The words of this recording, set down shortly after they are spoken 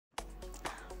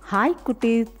Hi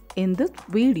cuties, in this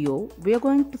video we are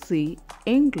going to see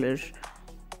English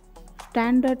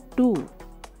Standard 2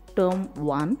 Term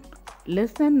 1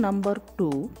 Lesson number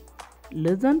 2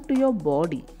 Listen to your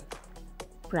body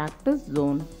Practice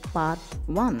Zone Part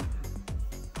 1.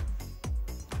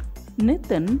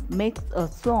 Nitin makes a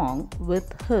song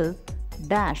with his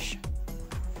dash.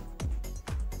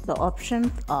 The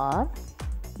options are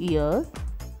ears,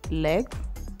 legs,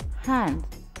 hands.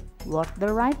 What's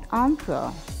the right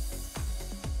answer?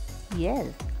 Yes,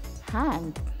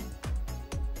 hands.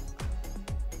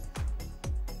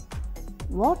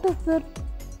 What is it?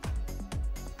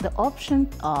 The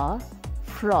options are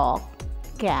frock,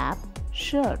 cap,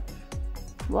 shirt.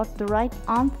 What's the right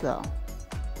answer?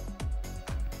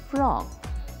 Frock.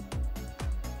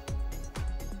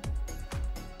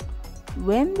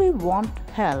 When we want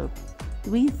help,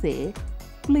 we say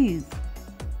please,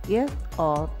 yes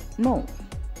or no.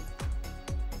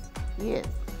 Yes,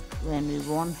 when we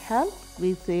want help,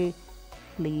 we say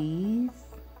please.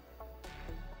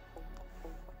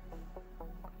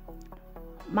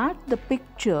 Match the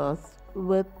pictures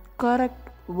with correct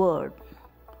word.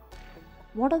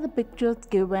 What are the pictures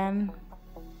given?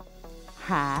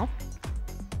 Hat,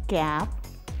 cap,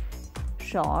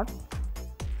 shorts,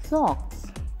 socks.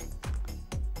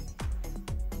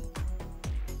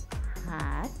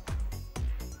 Hat,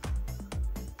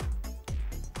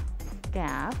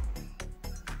 cap,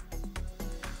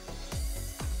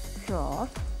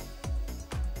 shorts,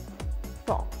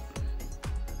 socks.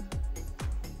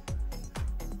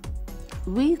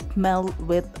 We smell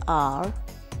with our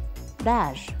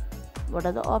dash. What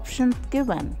are the options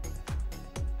given?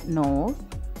 Nose,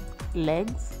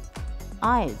 legs,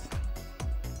 eyes.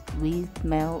 We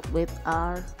smell with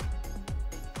our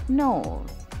nose.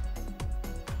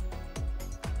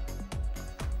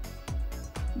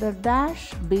 The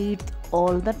dash beats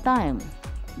all the time.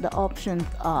 The options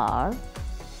are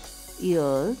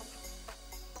ears,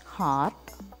 heart,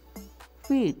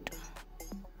 feet.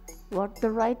 What's the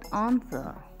right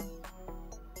answer?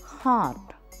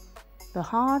 Heart. The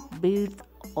heart beats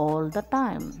all the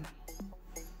time.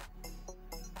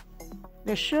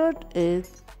 The shirt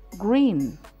is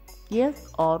green.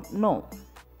 Yes or no?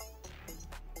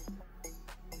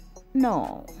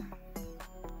 No.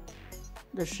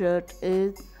 The shirt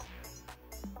is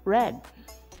red.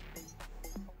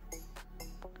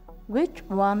 Which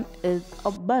one is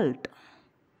a belt?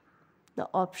 The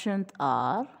options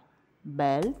are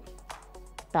belt,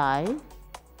 tie,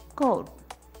 coat.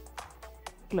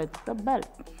 Click the belt.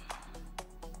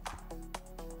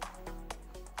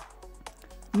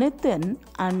 Nitin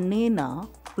and Nina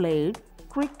played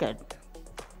cricket.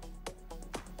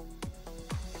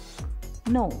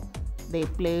 No, they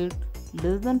played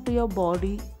Listen to Your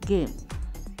Body game.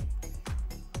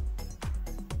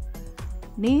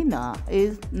 Nina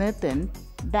is Nitin's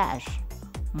dash.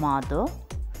 Mother,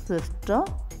 sister,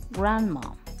 grandma.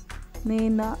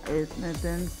 Nina is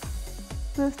Nitin's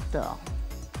sister.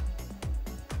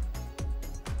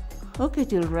 Okay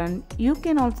children, you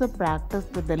can also practice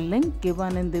with the link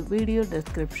given in the video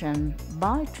description.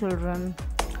 Bye children.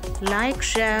 Like,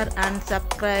 share and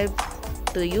subscribe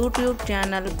to YouTube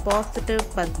channel Positive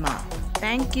Padma.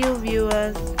 Thank you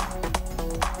viewers.